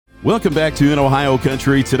Welcome back to In Ohio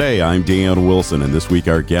Country Today. I'm Dan Wilson, and this week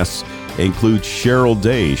our guests include Cheryl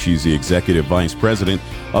Day. She's the Executive Vice President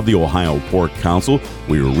of the Ohio Pork Council.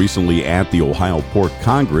 We were recently at the Ohio Pork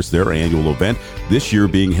Congress, their annual event, this year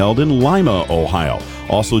being held in Lima, Ohio.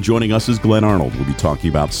 Also joining us is Glenn Arnold. We'll be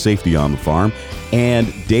talking about safety on the farm.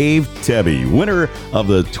 And Dave Tebby, winner of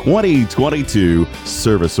the 2022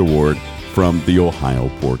 Service Award from the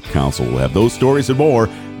Ohio Pork Council. We'll have those stories and more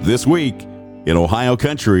this week in Ohio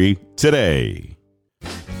Country Today.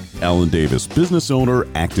 Alan Davis, business owner,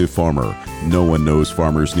 active farmer. No one knows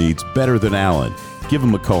farmers' needs better than Alan. Give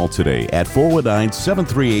him a call today at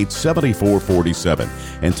 419-738-7447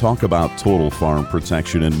 and talk about total farm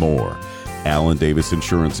protection and more. Alan Davis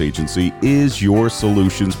Insurance Agency is your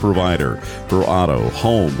solutions provider for auto,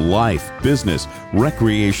 home, life, business,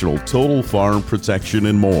 recreational, total farm protection,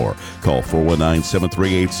 and more. Call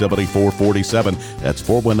 419-738-7447. That's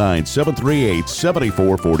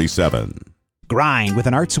 419-738-7447. Grind with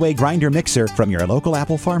an Artsway grinder mixer from your local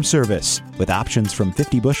Apple Farm Service. With options from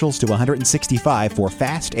 50 bushels to 165 for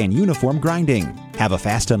fast and uniform grinding. Have a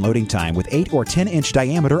fast unloading time with 8 or 10-inch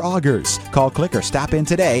diameter augers. Call, click, or stop in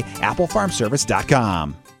today.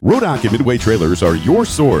 applefarmservice.com. Rodock and Midway Trailers are your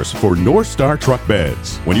source for North Star truck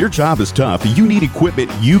beds. When your job is tough, you need equipment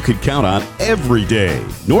you can count on every day.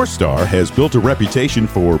 North Star has built a reputation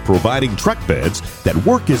for providing truck beds that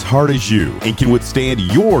work as hard as you and can withstand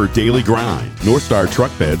your daily grind. North Star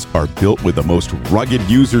truck beds are built with the most rugged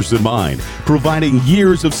users in mind, providing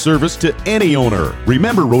years of service to any owner.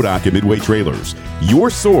 Remember Rodock and Midway Trailers, your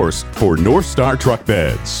source for North Star truck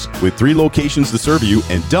beds, with 3 locations to serve you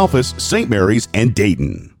in Delphus, St. Mary's, and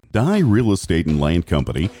Dayton. Dye Real Estate and Land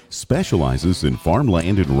Company specializes in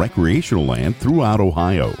farmland and recreational land throughout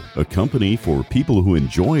Ohio. A company for people who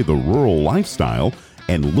enjoy the rural lifestyle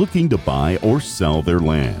and looking to buy or sell their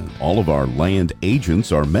land. All of our land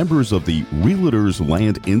agents are members of the Realtors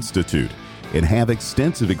Land Institute and have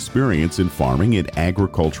extensive experience in farming and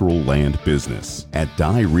agricultural land business. At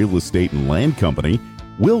Dye Real Estate and Land Company,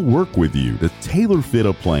 we'll work with you to tailor-fit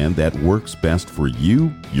a plan that works best for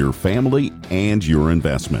you, your family, and your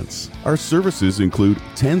investments. Our services include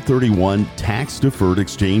 1031 tax-deferred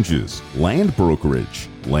exchanges, land brokerage,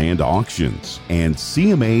 land auctions, and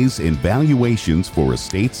CMAs and valuations for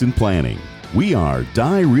estates and planning. We are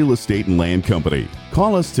Dye Real Estate and Land Company.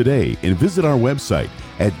 Call us today and visit our website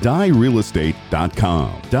at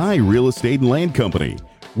dyerealestate.com. Dye Real Estate and Land Company.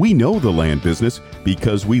 We know the land business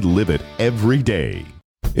because we live it every day.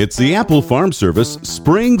 It's the Apple Farm Service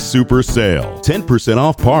Spring Super Sale. 10%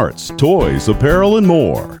 off parts, toys, apparel, and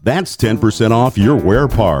more. That's 10% off your wear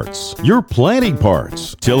parts, your planting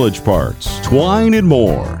parts, tillage parts, twine, and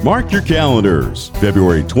more. Mark your calendars.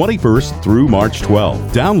 February 21st through March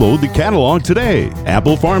 12th. Download the catalog today.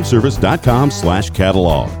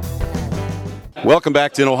 applefarmservice.com/catalog. Welcome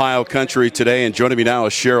back to In Ohio Country Today, and joining me now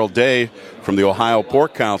is Cheryl Day from the Ohio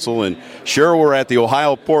Pork Council. And Cheryl, we're at the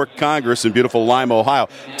Ohio Pork Congress in beautiful Lima, Ohio.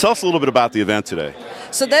 Tell us a little bit about the event today.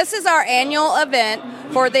 So this is our annual event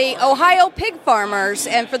for the Ohio pig farmers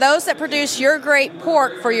and for those that produce your great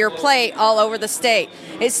pork for your plate all over the state.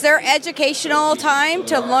 It's their educational time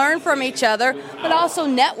to learn from each other, but also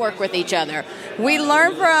network with each other. We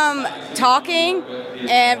learn from talking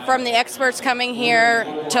and from the experts coming here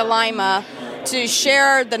to Lima to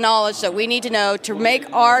share the knowledge that we need to know to make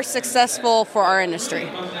our successful for our industry.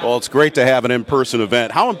 Well, it's great to have an in-person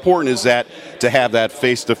event. How important is that to have that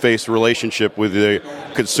face-to-face relationship with the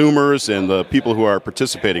consumers and the people who are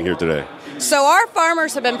participating here today? So our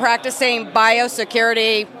farmers have been practicing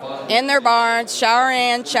biosecurity in their barns, shower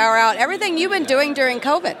in, shower out, everything you've been doing during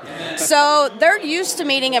COVID. So they're used to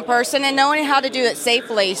meeting in person and knowing how to do it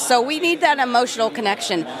safely. So we need that emotional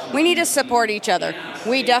connection. We need to support each other.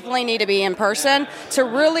 We definitely need to be in person to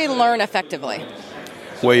really learn effectively.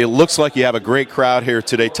 Well, it looks like you have a great crowd here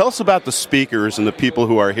today. Tell us about the speakers and the people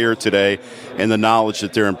who are here today and the knowledge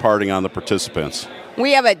that they're imparting on the participants.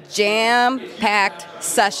 We have a jam-packed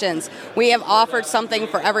sessions. We have offered something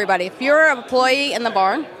for everybody. If you're an employee in the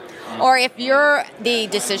barn, or if you're the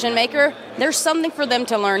decision maker, there's something for them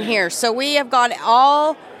to learn here. So we have got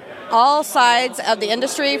all sides of the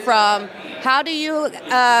industry, from how do you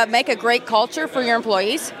make a great culture for your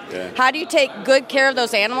employees? Yeah. How do you take good care of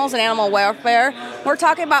those animals and animal welfare? We're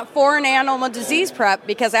talking about foreign animal disease prep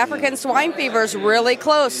because African swine fever is really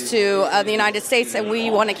close to the United States and we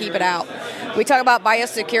want to keep it out. We talk about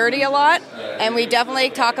biosecurity a lot, and we definitely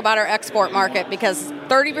talk about our export market because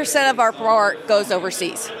 30% of our pork goes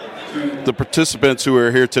overseas. The participants who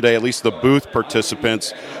are here today, at least the booth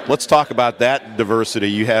participants, let's talk about that diversity.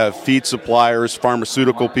 You have feed suppliers,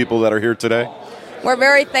 pharmaceutical people that are here today. We're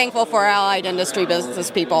very thankful for our allied industry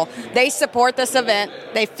business people. They support this event.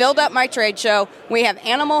 They filled up my trade show. We have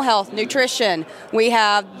animal health, nutrition. We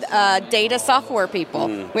have data software people.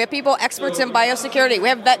 We have people experts in biosecurity. We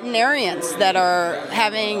have veterinarians that are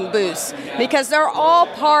having booths because they're all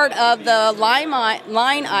part of the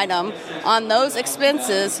line item on those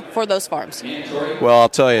expenses for those farms. Well, I'll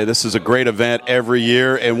tell you, this is a great event every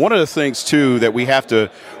year. And one of the things, too, that we have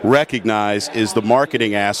to recognize is the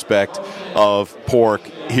marketing aspect of pork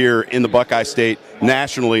here in the Buckeye State,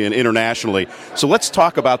 nationally and internationally. So let's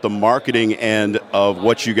talk about the marketing end of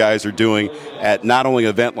what you guys are doing at not only an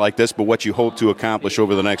event like this, but what you hope to accomplish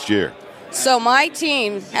over the next year. So my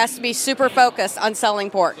team has to be super focused on selling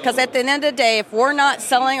pork because at the end of the day, if we're not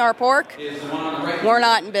selling our pork, we're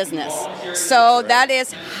not in business. So that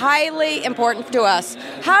is highly important to us.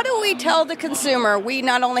 How do we tell the consumer we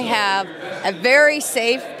not only have a very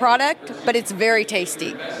safe product, but it's very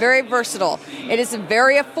tasty, very versatile. It is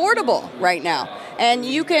very affordable right now. And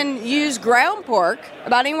you can use ground pork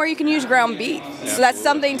about anywhere you can use ground beef. So that's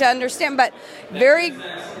something to understand. But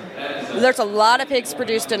there's a lot of pigs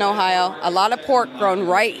produced in Ohio, a lot of pork grown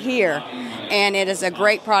right here, and it is a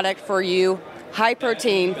great product for you, high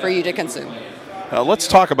protein for you to consume. Let's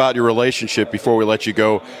talk about your relationship before we let you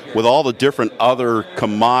go with all the different other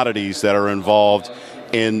commodities that are involved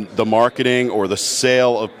in the marketing or the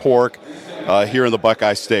sale of pork here in the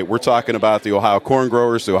Buckeye State. We're talking about the Ohio corn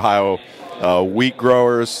growers, the Ohio wheat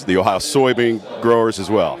growers, the Ohio soybean growers as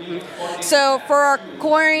well. So for our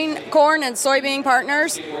corn and soybean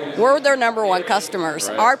partners, we're their number one customers.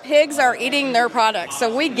 Our pigs are eating their products,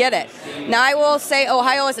 so we get it. Now I will say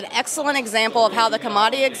Ohio is an excellent example of how the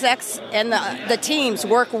commodity execs and the teams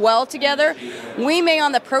work well together. We may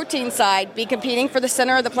on the protein side be competing for the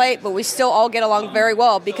center of the plate, but we still all get along very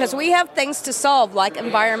well because we have things to solve like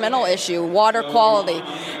environmental issue, water quality,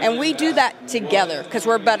 and we do that together because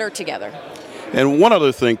we're better together. And one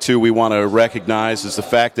other thing, too, we want to recognize is the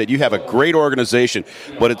fact that you have a great organization,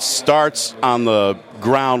 but it starts on the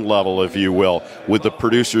ground level, if you will, with the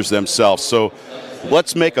producers themselves. So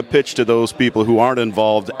let's make a pitch to those people who aren't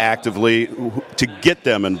involved actively to get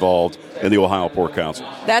them involved in the Ohio Pork Council.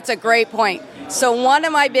 That's a great point. So one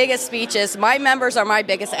of my biggest speeches, my members are my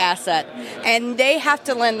biggest asset, and they have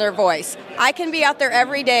to lend their voice. I can be out there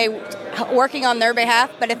every day working on their behalf,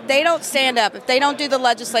 but if they don't stand up, if they don't do the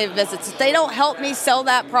legislative visits, if they don't help me sell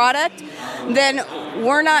that product, then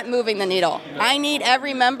we're not moving the needle. I need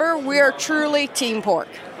every member. We are truly Team Pork.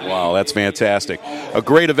 Wow, that's fantastic. A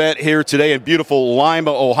great event here today in beautiful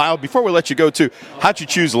Lima, Ohio. Before we let you go, too, how'd you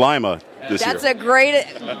choose Lima this year? That's a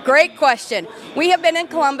great question. We have been in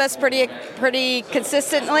Columbus pretty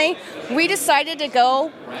consistently. We decided to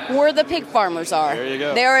go where the pig farmers are. There you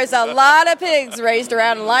go. There is a lot of pigs raised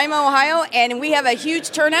around Lima, Ohio, and we have a huge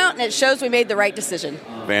turnout, and it shows we made the right decision.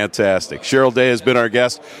 Fantastic. Cheryl Day has been our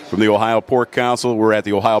guest from the Ohio Pork Council. We're at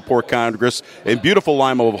the Ohio Pork Congress in beautiful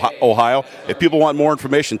Lima, Ohio. If people want more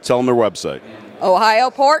information, tell them their website.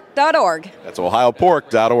 OhioPork.org. That's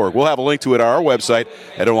OhioPork.org. We'll have a link to it at our website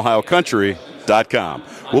at OhioCountry.com.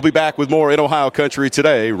 We'll be back with more in Ohio Country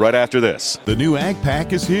today, right after this. The new Ag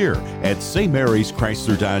Pack is here at St. Mary's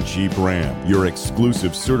Chrysler Dodge Jeep Ram, your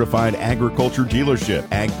exclusive certified agriculture dealership.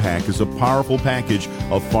 Ag Pack is a powerful package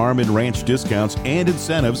of farm and ranch discounts and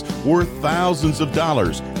incentives worth thousands of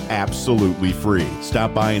dollars, absolutely free.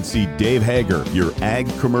 Stop by and see Dave Hager, your ag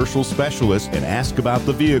commercial specialist, and ask about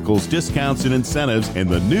the vehicles, discounts, and incentives in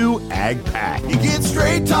the new Ag Pack. You get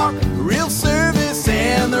straight talk, real service,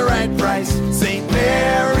 and the right price. St.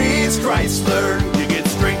 Mary's Chrysler, you get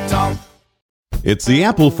straight talk. It's the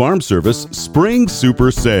Apple Farm Service Spring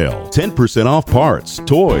Super Sale. 10% off parts,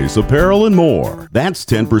 toys, apparel, and more. That's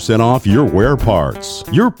 10% off your wear parts,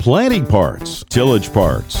 your planting parts, tillage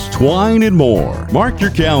parts, twine, and more. Mark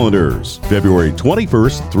your calendars. February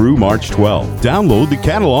 21st through March 12th. Download the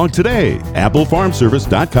catalog today.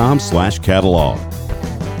 applefarmservice.com/catalog.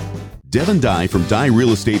 Devin Dye from Dye Real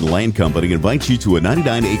Estate and Land Company invites you to a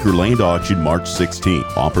 99-acre land auction March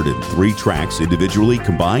 16th, offered in 3 tracts individually,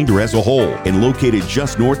 combined, or as a whole, and located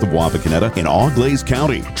just north of Wapakoneta in Auglaize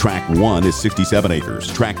County. Tract 1 is 67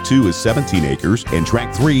 acres, Tract 2 is 17 acres, and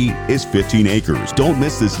Tract 3 is 15 acres. Don't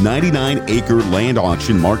miss this 99-acre land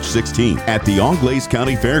auction March 16th at the Auglaize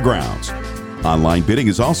County Fairgrounds. Online bidding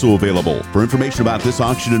is also available. For information about this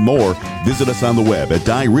auction and more, visit us on the web at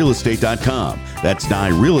dyerealestate.com. That's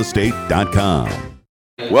dyerealestate.com.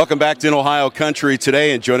 Welcome back to In Ohio Country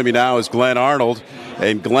today, and joining me now is Glenn Arnold.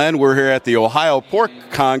 And Glenn, we're here at the Ohio Pork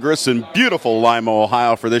Congress in beautiful Lima,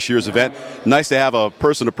 Ohio for this year's event. Nice to have a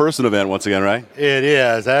person-to-person event once again, right? It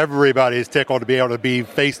is. Everybody's tickled to be able to be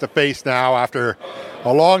face-to-face now after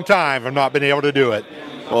a long time of not being able to do it.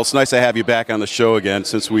 Well, it's nice to have you back on the show again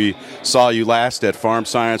since we saw you last at Farm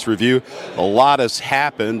Science Review. A lot has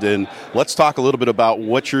happened, and let's talk a little bit about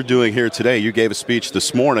what you're doing here today. You gave a speech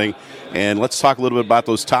this morning, and let's talk a little bit about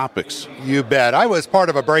those topics. You bet. I was part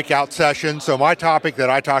of a breakout session, so my topic that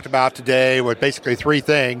I talked about today was basically three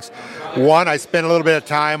things. One, I spent a little bit of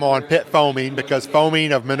time on pit foaming because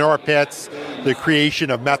foaming of manure pits, the creation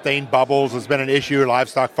of methane bubbles has been an issue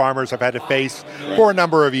livestock farmers have had to face for a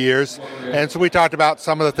number of years. And so we talked about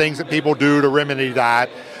some of the things that people do to remedy that.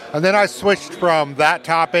 And then I switched from that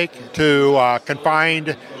topic to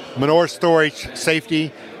confined manure storage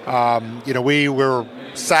safety. We were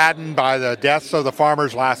saddened by the deaths of the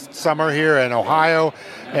farmers last summer here in Ohio,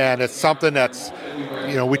 and it's something that's,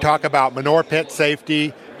 we talk about manure pit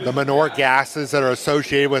safety, the manure gases that are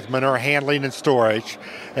associated with manure handling and storage,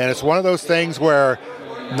 and it's one of those things where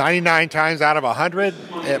 99 times out of 100,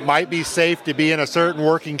 it might be safe to be in a certain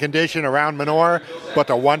working condition around manure, but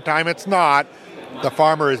the one time it's not, the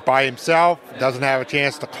farmer is by himself, doesn't have a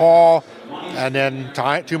chance to call, and then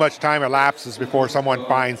too much time elapses before someone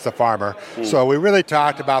finds the farmer. So we really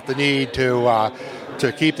talked about the need to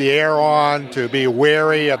keep the air on, to be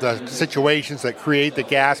wary of the situations that create the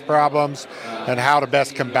gas problems, and how to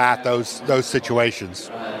best combat those situations.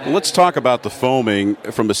 Let's talk about the foaming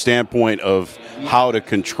from the standpoint of how to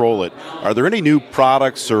control it. Are there any new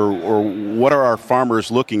products or what are our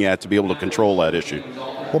farmers looking at to be able to control that issue?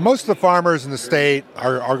 Well, most of the farmers in the state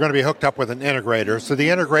are going to be hooked up with an integrator. So the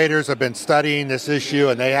integrators have been studying this issue,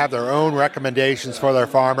 and they have their own recommendations for their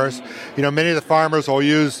farmers. Many of the farmers will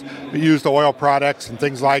use the oil products and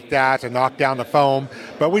things like that to knock down the foam,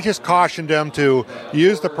 but we just cautioned them to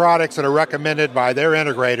use the products that are recommended by their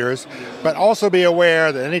integrators, but also be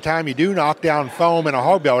aware that anytime you do knock down foam in a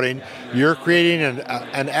hog building, you're creating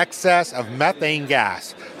an excess of methane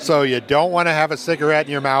gas. So you don't want to have a cigarette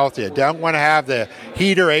in your mouth. You don't want to have the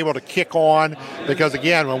heater able to kick on, because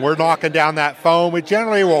again, when we're knocking down that foam, we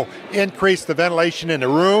generally will increase the ventilation in the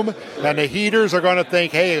room, and the heaters are going to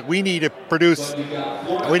think, hey, we need to produce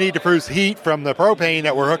heat from the propane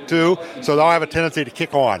that we're hooked to, so they'll have a tendency to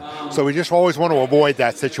kick on. So we just always want to avoid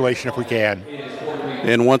that situation if we can.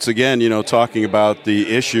 And once again, talking about the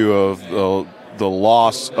issue of the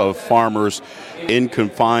loss of farmers in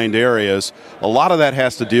confined areas, a lot of that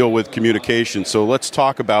has to deal with communication. So let's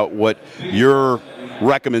talk about what your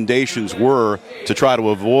recommendations were to try to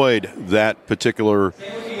avoid that particular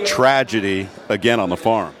tragedy again on the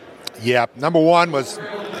farm. Yeah, number one was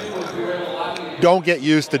don't get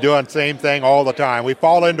used to doing the same thing all the time. We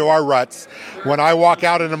fall into our ruts. When I walk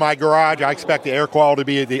out into my garage, I expect the air quality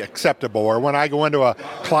to be acceptable. Or when I go into a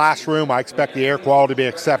classroom, I expect the air quality to be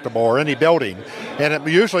acceptable, or any building. And it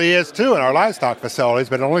usually is, too, in our livestock facilities,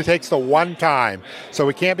 but it only takes the one time. So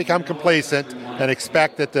we can't become complacent and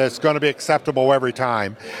expect that it's going to be acceptable every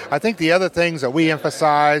time. I think the other things that we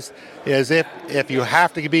emphasize is if you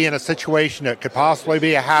have to be in a situation that could possibly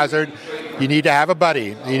be a hazard, you need to have a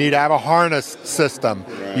buddy. You need to have a harness system.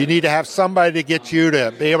 You need to have somebody to get you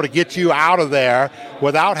to be able to get you out of there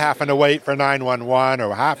without having to wait for 911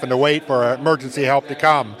 or having to wait for emergency help to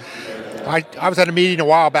come. I was at a meeting a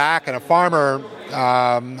while back, and a farmer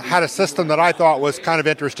had a system that I thought was kind of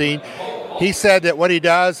interesting. He said that what he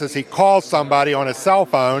does is he calls somebody on his cell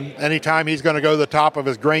phone anytime he's going to go to the top of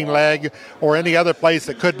his grain leg or any other place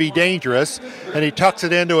that could be dangerous, and he tucks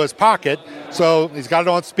it into his pocket. So he's got it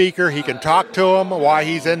on speaker. He can talk to him while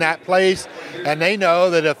he's in that place, and they know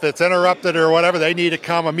that if it's interrupted or whatever, they need to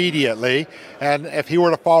come immediately. And if he were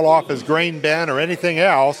to fall off his grain bin or anything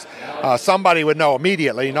else, somebody would know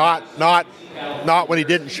immediately, not when he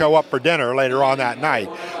didn't show up for dinner later on that night.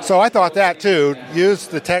 So I thought that too, use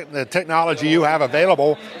the technology you have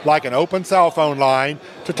available, like an open cell phone line,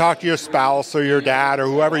 to talk to your spouse or your dad or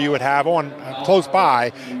whoever you would have on close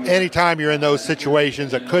by anytime you're in those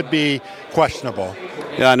situations that could be questionable.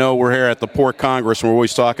 Yeah, I know we're here at the Pork Congress, and we're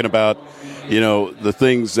always talking about the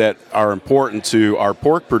things that are important to our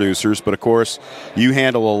pork producers, but of course you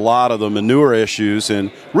handle a lot of the manure issues,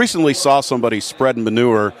 and recently saw somebody spreading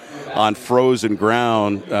manure on frozen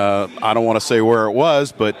ground. I don't want to say where it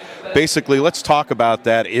was, but basically let's talk about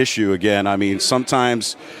that issue again. I mean,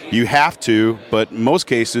 sometimes you have to, but in most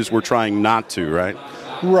cases we're trying not to, right?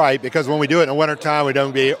 Right, because when we do it in the wintertime,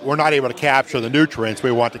 we're not able to capture the nutrients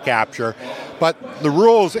we want to capture. But the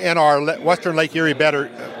rules in our Western Lake Erie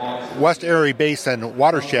West Erie Basin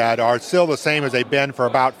watershed are still the same as they've been for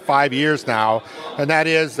about 5 years now, and that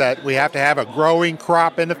is that we have to have a growing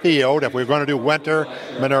crop in the field if we're going to do winter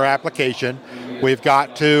manure application. We've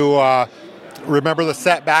got to remember the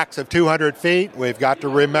setbacks of 200 feet. We've got to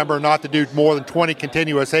remember not to do more than 20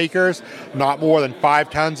 continuous acres, not more than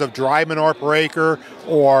 5 tons of dry manure per acre,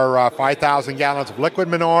 or 5,000 gallons of liquid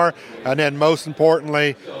manure, and then most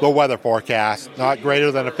importantly, the weather forecast, not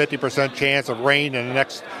greater than a 50% chance of rain in the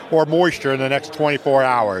next, or moisture in the next 24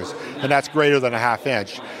 hours, and that's greater than a ½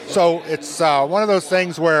 inch. So it's one of those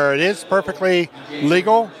things where it is perfectly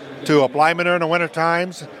legal to apply manure in the winter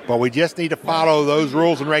times, but we just need to follow those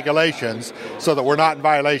rules and regulations so that we're not in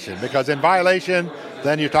violation, because in violation,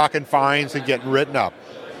 then you're talking fines and getting written up.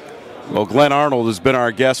 Well, Glenn Arnold has been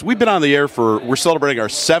our guest. We've been on the air we're celebrating our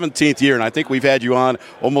 17th year, and I think we've had you on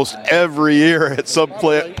almost every year at some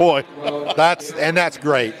point. That's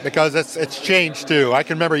great, because it's changed too. I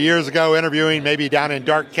can remember years ago interviewing maybe down in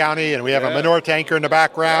Darke County, and we have a manure tanker in the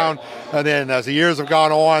background, and then as the years have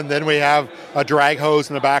gone on, then we have a drag hose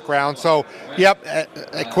in the background. So, yep,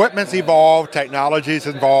 equipment's evolved, technology's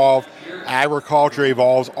evolved, agriculture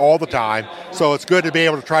evolves all the time, so it's good to be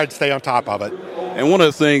able to try to stay on top of it. And one of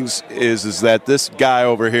the things is that this guy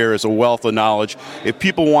over here is a wealth of knowledge. If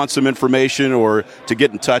people want some information or to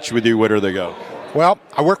get in touch with you, where do they go? Well,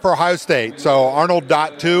 I work for Ohio State, so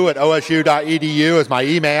arnold.2@osu.edu is my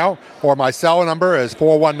email, or my cell number is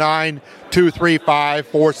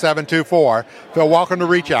 419-235-4724. Feel welcome to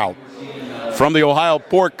reach out. From the Ohio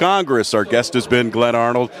Pork Congress, our guest has been Glenn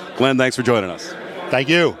Arnold. Glenn, thanks for joining us. Thank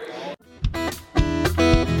you.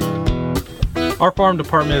 Our farm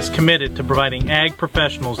department is committed to providing ag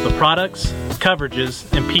professionals the products,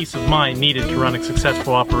 coverages, and peace of mind needed to run a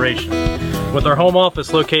successful operation. With our home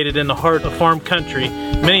office located in the heart of farm country,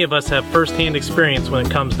 many of us have first-hand experience when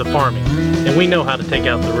it comes to farming, and we know how to take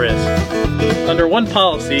out the risk. Under one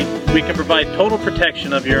policy, we can provide total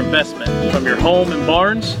protection of your investment, from your home and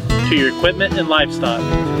barns to your equipment and livestock.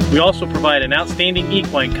 We also provide an outstanding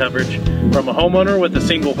equine coverage, from a homeowner with a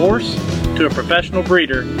single horse to a professional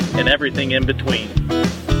breeder and everything in between.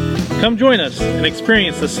 Come join us and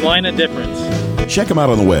experience the Salina difference. Check them out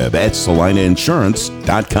on the web at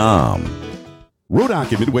salinainsurance.com. Rodock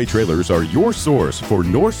and Midway Trailers are your source for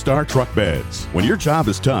North Star truck beds. When your job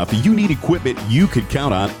is tough, you need equipment you can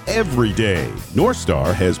count on every day. North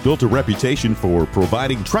Star has built a reputation for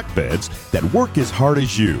providing truck beds that work as hard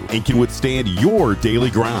as you and can withstand your daily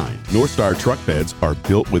grind. North Star truck beds are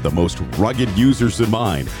built with the most rugged users in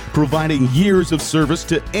mind, providing years of service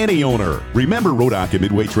to any owner. Remember Rodock and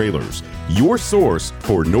Midway Trailers, your source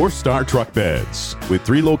for North Star truck beds, with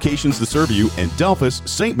 3 locations to serve you in Delphus,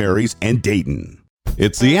 St. Mary's, and Dayton.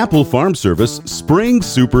 It's the Apple Farm Service Spring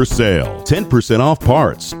Super Sale. 10% off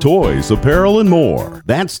parts, toys, apparel, and more.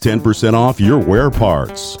 That's 10% off your wear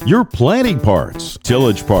parts, your planting parts,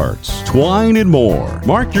 tillage parts, twine, and more.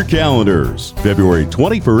 Mark your calendars. February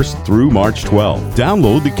 21st through March 12th.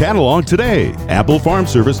 Download the catalog today.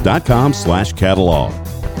 applefarmservice.com/catalog.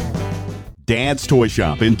 Dad's Toy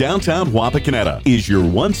Shop in downtown Wapakoneta is your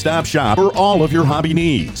one-stop shop for all of your hobby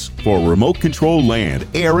needs. For remote control land,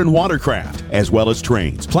 air, and watercraft, as well as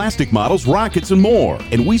trains, plastic models, rockets, and more.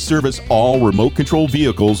 And we service all remote control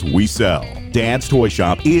vehicles we sell. Dad's Toy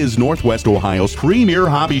Shop is Northwest Ohio's premier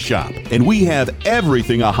hobby shop, and we have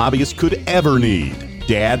everything a hobbyist could ever need.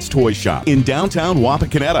 Dad's Toy Shop in downtown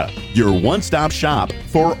Wapakoneta, your one-stop shop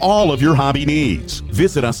for all of your hobby needs.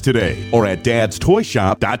 Visit us today or at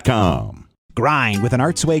dadstoyshop.com. Grind with an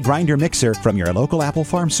Artsway grinder mixer from your local Apple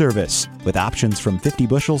Farm Service, with options from 50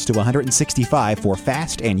 bushels to 165 for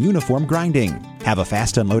fast and uniform grinding. Have a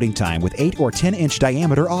fast unloading time with 8 or 10-inch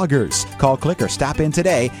diameter augers. Call, click, or stop in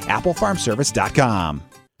today. applefarmservice.com.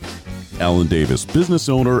 Alan Davis, business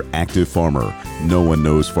owner, active farmer. No one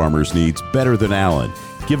knows farmers' needs better than Alan.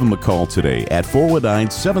 Give him a call today at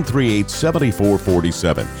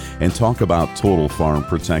 419-738-7447 and talk about total farm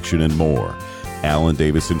protection and more. Alan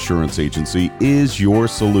Davis Insurance Agency is your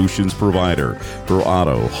solutions provider for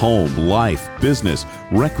auto, home, life, business,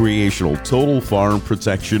 recreational, total farm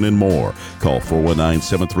protection, and more. Call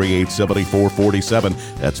 419-738-7447.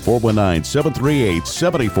 That's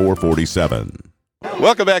 419-738-7447.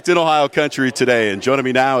 Welcome back to In Ohio Country today, and joining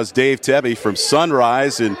me now is Dave Tebby from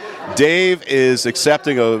Sunrise, and Dave is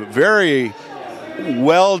accepting a very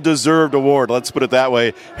well-deserved award, let's put it that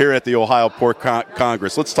way, here at the Ohio Pork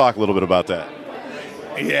Congress. Let's talk a little bit about that.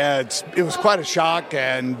 Yeah, it was quite a shock,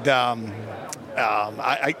 and I'm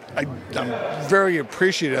very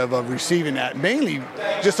appreciative of receiving that. Mainly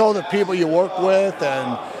just all the people you work with,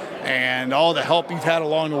 and and all the help you've had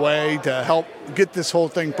along the way to help get this whole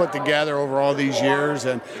thing put together over all these years.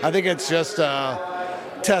 And I think it's just a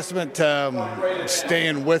testament to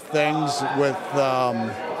staying with things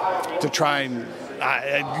to try and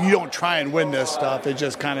you don't try and win this stuff. It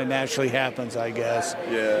just kind of naturally happens, I guess.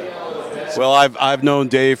 Yeah. Well, I've known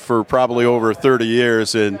Dave for probably over 30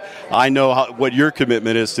 years, and I know what your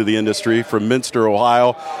commitment is to the industry. From Minster,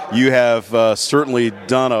 Ohio, you have certainly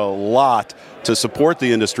done a lot to support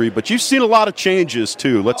the industry, but you've seen a lot of changes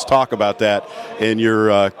too. Let's talk about that in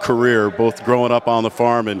your career, both growing up on the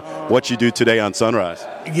farm and what you do today on Sunrise.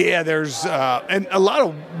 Yeah, there's and a lot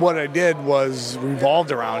of what I did was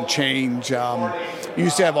revolved around change.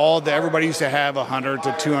 Used to have everybody used to have 100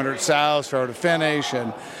 to 200 sows start to finish,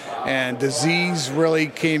 and disease really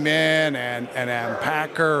came in, and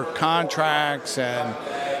packer contracts,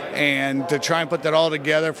 and to try and put that all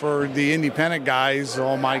together for the independent guys,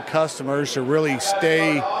 all my customers, to really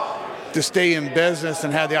stay in business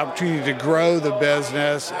and have the opportunity to grow the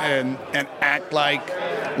business and act like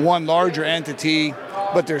one larger entity,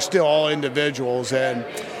 but they're still all individuals.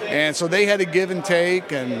 And so they had to give and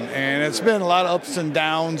take, and it's been a lot of ups and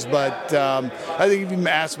downs, but I think if you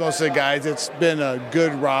ask most of the guys, it's been a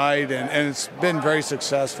good ride, and it's been very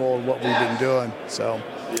successful in what we've been doing. So.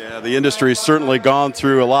 Yeah, the industry has certainly gone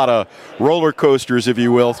through a lot of roller coasters, if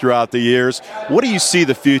you will, throughout the years. What do you see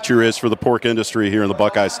the future is for the pork industry here in the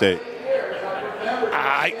Buckeye State?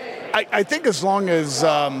 I think as long as the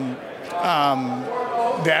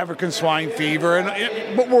African swine fever,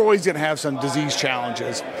 but we're always going to have some disease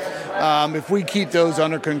challenges. If we keep those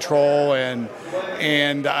under control, and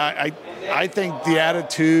I think the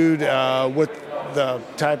attitude with the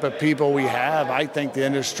type of people we have, I think the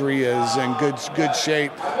industry is in good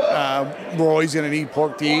shape. We're always going to need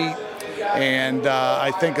pork to eat, and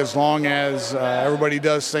I think as long as everybody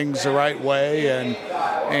does things the right way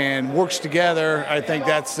and works together, I think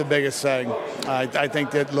that's the biggest thing. I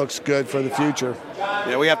think that looks good for the future.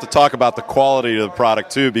 Yeah, we have to talk about the quality of the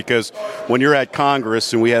product too, because when you're at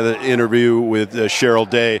Congress, and we had an interview with Cheryl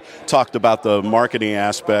Day, talked about the marketing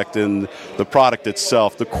aspect and the product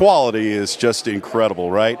itself. The quality is just incredible,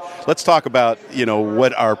 right? Let's talk about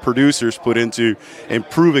what our producers put into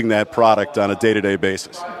improving that product on a day-to-day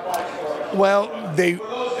basis. Well,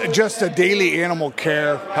 just a daily animal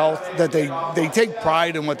care health that they take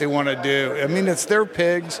pride in what they want to do. I mean, it's their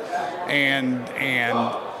pigs, and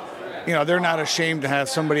they're not ashamed to have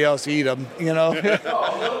somebody else eat them.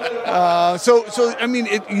 So I mean,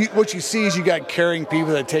 what you see is you got caring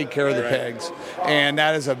people that take care of the pigs, and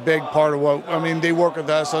that is a big part of what. I mean, they work with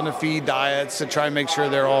us on the feed diets to try and make sure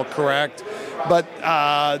they're all correct, but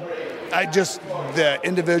the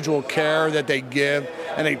individual care that they give,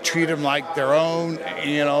 and they treat them like their own,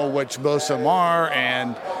 which most of them are,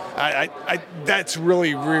 and that's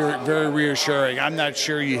really very reassuring. I'm not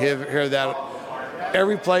sure you hear that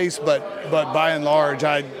every place, but by and large,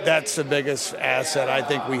 that's the biggest asset I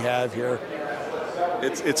think we have here.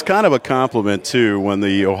 It's kind of a compliment, too, when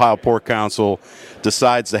the Ohio Pork Council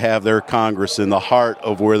decides to have their Congress in the heart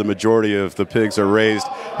of where the majority of the pigs are raised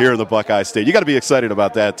here in the Buckeye State. You got to be excited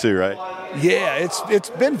about that, too, right? Yeah, it's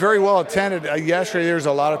been very well attended. Yesterday there was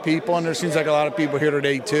a lot of people, and there seems like a lot of people here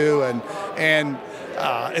today, too, and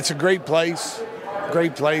it's a great place.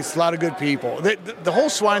 Great place, a lot of good people. The whole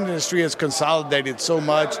swine industry has consolidated so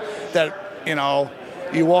much that,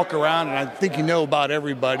 you walk around and I think you know about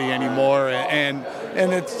everybody anymore, and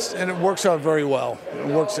it works out very well. It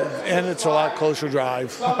works, and it's a lot closer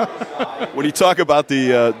drive. When you talk about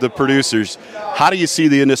the producers, how do you see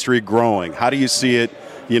the industry growing? How do you see it,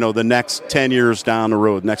 the next 10 years down the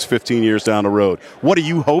road, next 15 years down the road? What do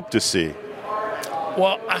you hope to see?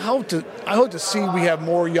 Well, I hope to see we have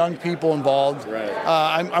more young people involved. Right.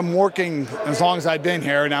 I'm working, as long as I've been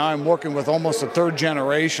here now, I'm working with almost a third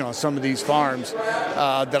generation on some of these farms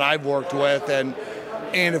that I've worked with. And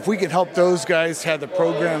if we could help those guys have the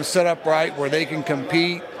program set up right where they can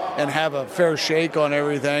compete and have a fair shake on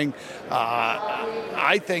everything,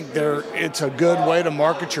 I think it's a good way to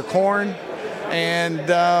market your corn. And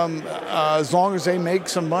as long as they make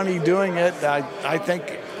some money doing it, I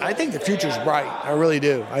think the future's bright. I really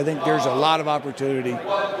do. I think there's a lot of opportunity.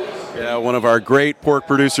 Yeah, one of our great pork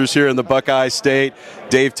producers here in the Buckeye State,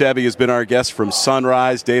 Dave Tebbe, has been our guest from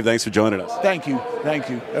Sunrise. Dave, thanks for joining us. Thank you. I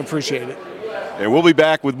appreciate it. And we'll be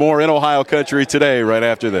back with more in Ohio Country today right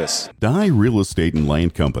after this. Dye Real Estate and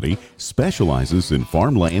Land Company specializes in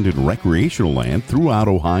farmland and recreational land throughout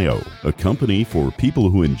Ohio. A company for people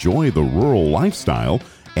who enjoy the rural lifestyle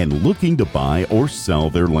and looking to buy or sell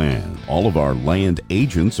their land. All of our land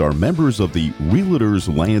agents are members of the Realtors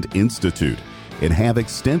Land Institute. and have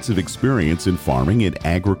extensive experience in farming and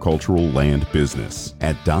agricultural land business.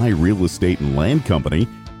 At Dye Real Estate and Land Company,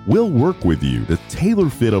 we'll work with you to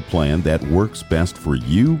tailor-fit a plan that works best for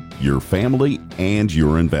you, your family, and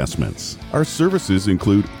your investments. Our services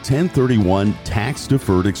include 1031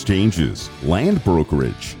 tax-deferred exchanges, land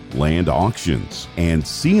brokerage, land auctions, and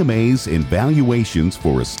CMAs and valuations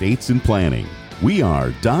for estates and planning. We are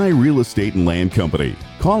Dye Real Estate and Land Company.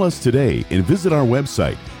 Call us today and visit our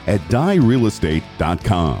website at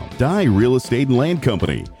dyerealestate.com. Dye Real Estate and Land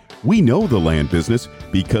Company. We know the land business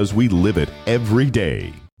because we live it every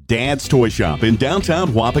day. Dad's Toy Shop in downtown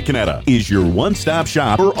Wapakoneta is your one-stop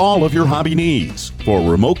shop for all of your hobby needs. For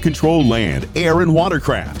remote control land, air, and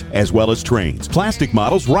watercraft, as well as trains, plastic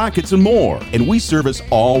models, rockets, and more. And we service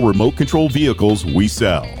all remote control vehicles we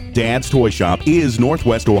sell. Dad's Toy Shop is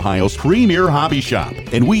Northwest Ohio's premier hobby shop,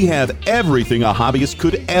 and we have everything a hobbyist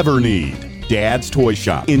could ever need. Dad's Toy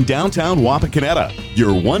Shop in downtown Wapakoneta,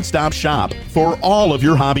 your one-stop shop for all of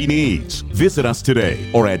your hobby needs. Visit us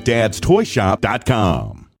today or at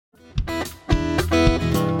dadstoyshop.com.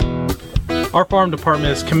 Our farm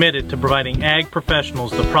department is committed to providing ag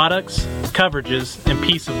professionals the products, coverages, and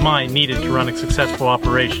peace of mind needed to run a successful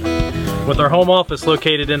operation. With our home office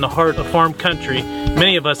located in the heart of farm country,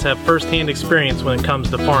 many of us have first-hand experience when it comes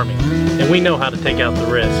to farming, and we know how to take out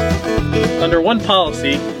the risk. Under one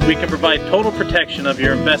policy, we can provide total protection of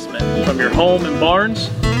your investment, from your home and barns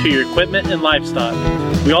to your equipment and livestock.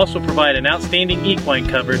 We also provide an outstanding equine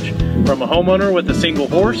coverage, from a homeowner with a single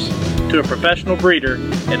horse to a professional breeder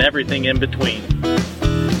and everything in between.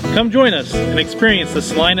 Come join us and experience the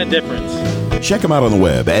Salina difference. Check them out on the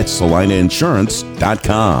web at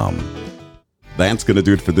salinainsurance.com. That's going to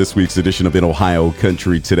do it for this week's edition of In Ohio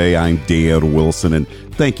Country Today. I'm Dan Wilson, and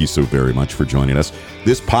thank you so very much for joining us.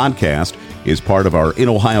 This podcast is part of our In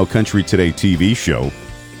Ohio Country Today TV show,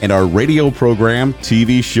 and our radio program,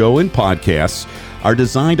 TV show, and podcasts are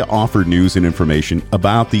designed to offer news and information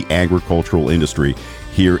about the agricultural industry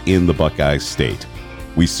here in the Buckeye State.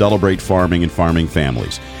 We celebrate farming and farming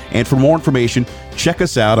families. And for more information, check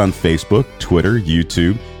us out on Facebook, Twitter,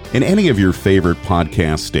 YouTube, and any of your favorite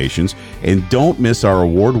podcast stations. And don't miss our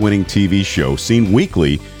award-winning TV show seen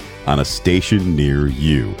weekly on a station near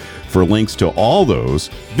you. For links to all those,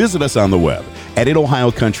 visit us on the web at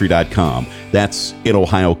inohiocountry.com. That's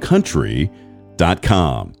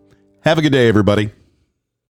inohiocountry.com. Have a good day, everybody.